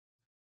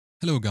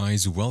Hello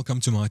guys, welcome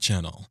to my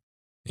channel.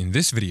 In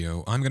this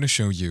video, I'm going to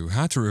show you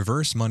how to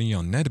reverse money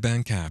on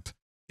Nedbank app.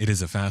 It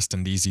is a fast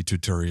and easy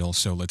tutorial,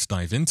 so let's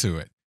dive into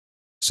it.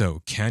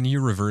 So, can you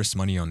reverse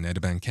money on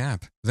Nedbank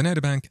app? The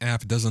Nedbank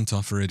app doesn't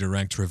offer a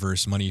direct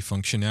reverse money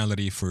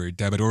functionality for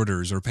debit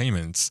orders or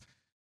payments.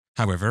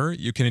 However,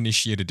 you can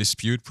initiate a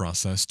dispute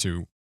process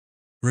to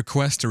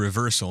request a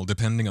reversal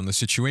depending on the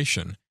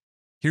situation.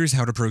 Here's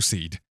how to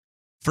proceed.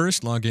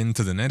 First, log in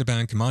to the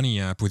Nedbank Money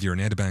app with your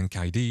Nedbank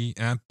ID,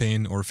 app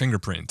PIN, or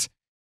fingerprint.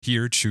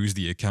 Here, choose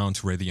the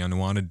account where the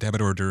unwanted debit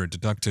order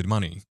deducted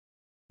money.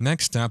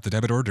 Next, tap the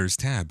Debit Orders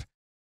tab.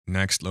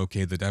 Next,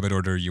 locate the debit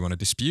order you want to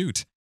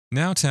dispute.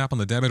 Now tap on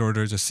the debit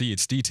order to see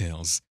its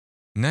details.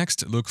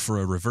 Next, look for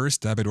a reverse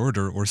debit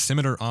order or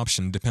similar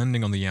option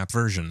depending on the app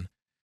version.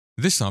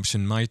 This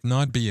option might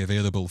not be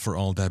available for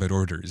all debit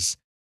orders.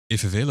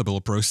 If available,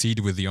 proceed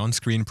with the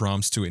on-screen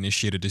prompts to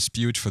initiate a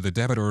dispute for the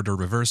debit order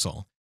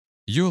reversal.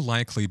 You'll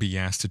likely be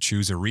asked to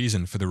choose a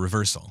reason for the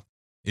reversal.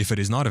 If it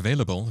is not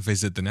available,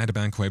 visit the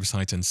Nedbank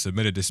website and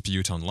submit a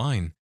dispute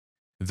online.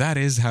 That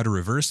is how to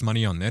reverse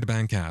money on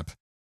Nedbank app.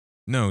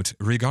 Note,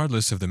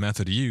 regardless of the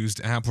method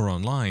used, app or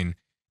online,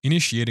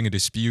 initiating a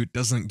dispute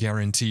doesn't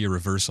guarantee a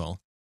reversal.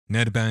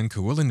 Nedbank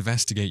will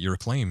investigate your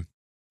claim.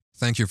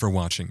 Thank you for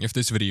watching. If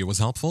this video was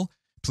helpful,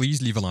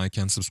 please leave a like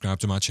and subscribe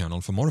to my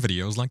channel for more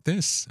videos like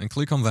this, and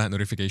click on that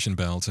notification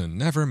bell to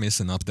never miss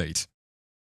an update.